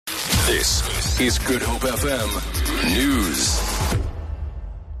This is Good Hope FM News.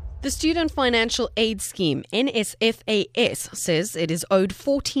 The Student Financial Aid Scheme, NSFAS, says it is owed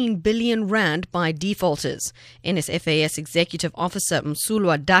 14 billion rand by defaulters. NSFAS Executive Officer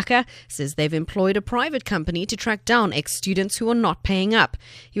Msulwa Daka says they've employed a private company to track down ex-students who are not paying up.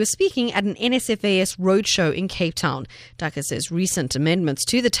 He was speaking at an NSFAS roadshow in Cape Town. Daka says recent amendments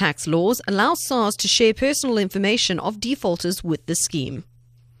to the tax laws allow SARS to share personal information of defaulters with the scheme.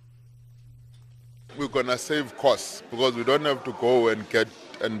 We're going to save costs because we don't have to go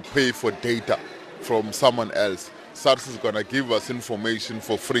and pay for data from someone else. SARS is going to give us information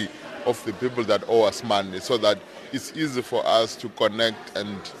for free of the people that owe us money so that it's easy for us to connect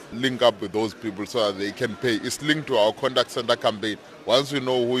and link up with those people so that they can pay. It's linked to our contact center campaign. Once we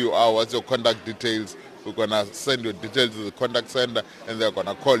know who you are, what's your contact details, we're going to send your details to the contact center and they're going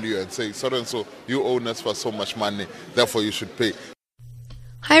to call you and say, so-and-so, you owe us for so much money, therefore you should pay.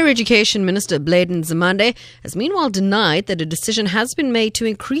 Higher Education Minister Bladen Zamande has meanwhile denied that a decision has been made to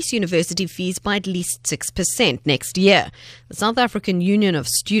increase university fees by at least 6% next year. The South African Union of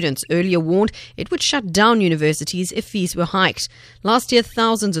Students earlier warned it would shut down universities if fees were hiked. Last year,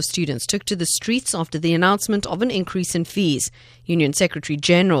 thousands of students took to the streets after the announcement of an increase in fees. Union Secretary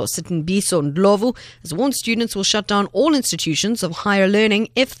General Sithenbiso Ndlovu has warned students will shut down all institutions of higher learning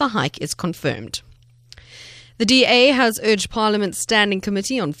if the hike is confirmed. The DA has urged Parliament's Standing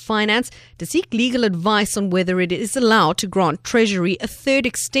Committee on Finance to seek legal advice on whether it is allowed to grant Treasury a third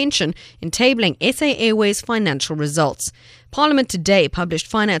extension in tabling SA Airways' financial results. Parliament today published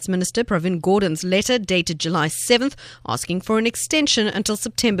Finance Minister Pravin Gordhan's letter dated July 7th asking for an extension until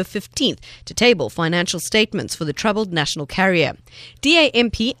September 15th to table financial statements for the troubled national carrier. DA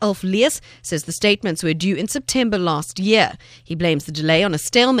MP Ulf Lees says the statements were due in September last year. He blames the delay on a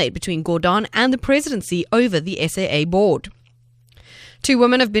stalemate between Gordhan and the presidency over the SAA board. 2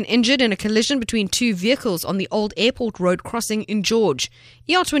 women have been injured in a collision between 2 vehicles on the Old Airport Road crossing in George.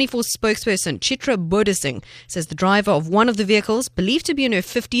 ER24 spokesperson Chitra Bodasing says the driver of one of the vehicles, believed to be in her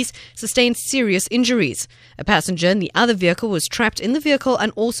 50s, sustained serious injuries. A passenger in the other vehicle was trapped in the vehicle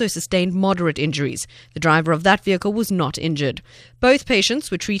and also sustained moderate injuries. The driver of that vehicle was not injured. Both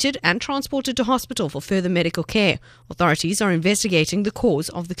patients were treated and transported to hospital for further medical care. Authorities are investigating the cause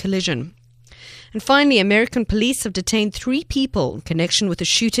of the collision. And finally, American police have detained 3 people in connection with a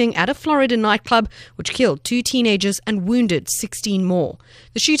shooting at a Florida nightclub which killed 2 teenagers and wounded 16 more.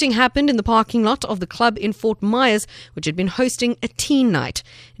 The shooting happened in the parking lot of the club in Fort Myers, which had been hosting a teen night.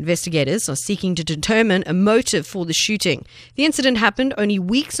 Investigators are seeking to determine a motive for the shooting. The incident happened only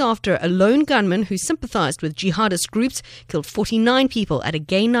weeks after a lone gunman who sympathized with jihadist groups killed 49 people at a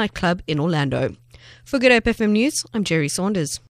gay nightclub in Orlando. For Good Hope FM News, I'm Jerry Saunders.